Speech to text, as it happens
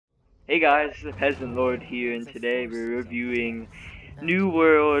Hey guys, the Peasant Lord here, and today we're reviewing New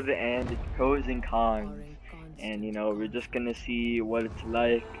World and its pros and cons. And we're just gonna see what it's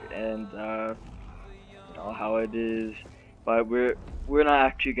like and how it is. But we're not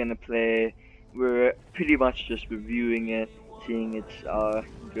actually gonna play. We're pretty much just reviewing it, seeing its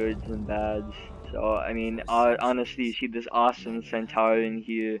goods and bads. So I mean, honestly, you see this awesome Centaurian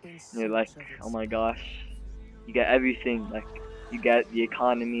here, and you're like, oh my gosh, you get everything. Like, you get the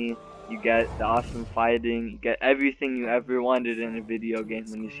economy, you get the awesome fighting, you get everything you ever wanted in a video game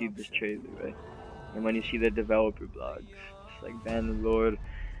when you see this trailer, right? And when you see the developer blogs, just like Bannerlord,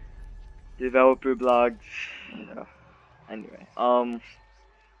 developer blogs. Anyway,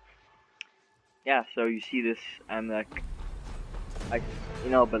 yeah. So you see this, and like,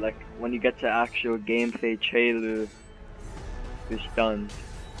 but like when you get to actual gameplay trailer, you're stunned.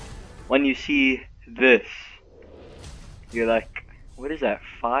 When you see this, you're like, what is that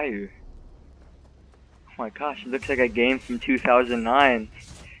fire? Oh my gosh, it looks like a game from 2009.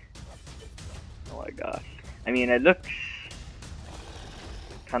 Oh my gosh. I mean, it looks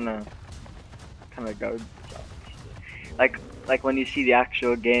kind of garbage. Like when you see the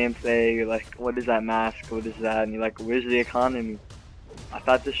actual gameplay, you're like, what is that mask? What is that? And you're like, where's the economy? I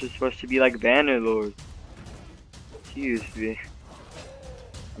thought this was supposed to be like Bannerlord. Seriously,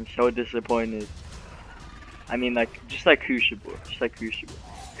 I'm so disappointed. I mean, like, just like Crucible.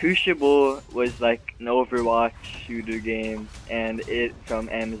 Crucible was like an Overwatch shooter game, and it from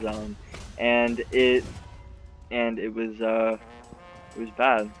Amazon, and it was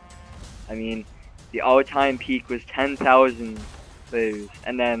bad. I mean, the all-time peak was 10,000 players,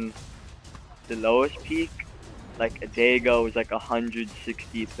 and then the lowest peak, like a day ago, was like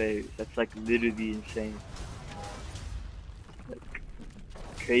 160 players. That's like literally insane. Like,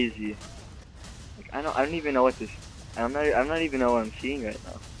 crazy. Like, I don't even know what this. I'm not even know what I'm seeing right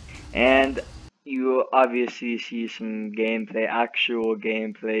now. And you obviously see some gameplay, actual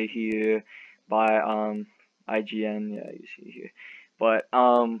gameplay here by IGN. Yeah, you see here, but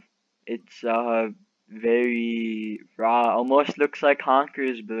it's very raw. Almost looks like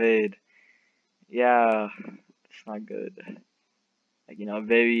Conqueror's Blade. Yeah, it's not good. Like,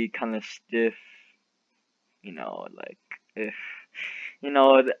 very kind of stiff. Like, if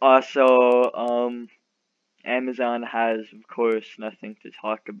also Amazon has, of course, nothing to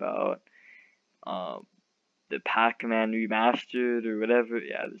talk about. Um, the Pac-Man remastered or whatever.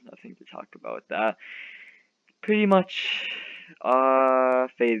 Yeah, there's nothing to talk about with that. Pretty much,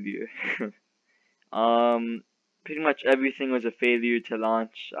 failure. Pretty much everything was a failure to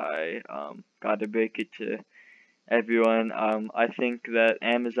launch. I gotta break it to everyone. I think that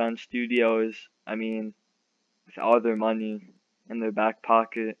Amazon Studios, I mean, with all their money in their back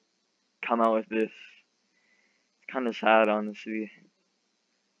pocket, come out with this. It's kind of sad, honestly.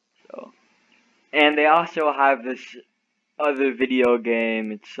 So, and they also have this other video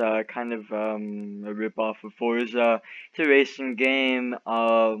game. It's kind of a rip-off of Forza. It's a racing game,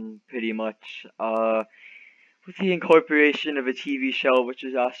 pretty much. With the incorporation of a TV show, which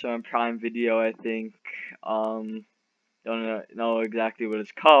is also on Prime Video, I think. Don't know exactly what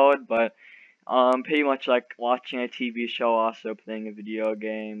it's called, but pretty much like watching a TV show, also playing a video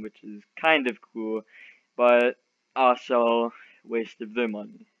game, which is kind of cool, but also waste of their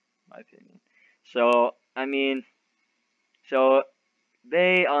money, in my opinion. So I mean, so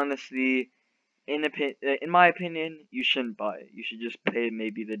they honestly, in my opinion, you shouldn't buy it. You should just play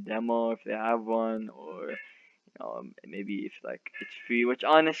maybe the demo if they have one, or maybe if like it's free. Which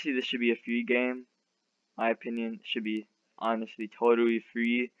honestly, this should be a free game. My opinion, it should be honestly totally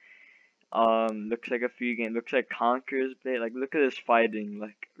free. Looks like a free game. Looks like Conqueror's Blade. Like, look at this fighting.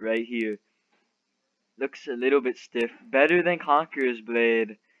 Like right here, looks a little bit stiff. Better than Conqueror's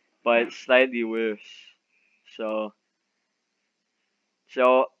Blade, but slightly worse. So.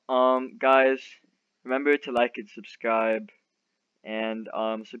 Guys, remember to like and subscribe, and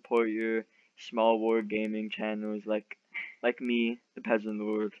support your small war gaming channels like me, the Peasant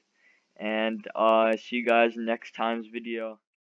Lord, and see you guys in next time's video.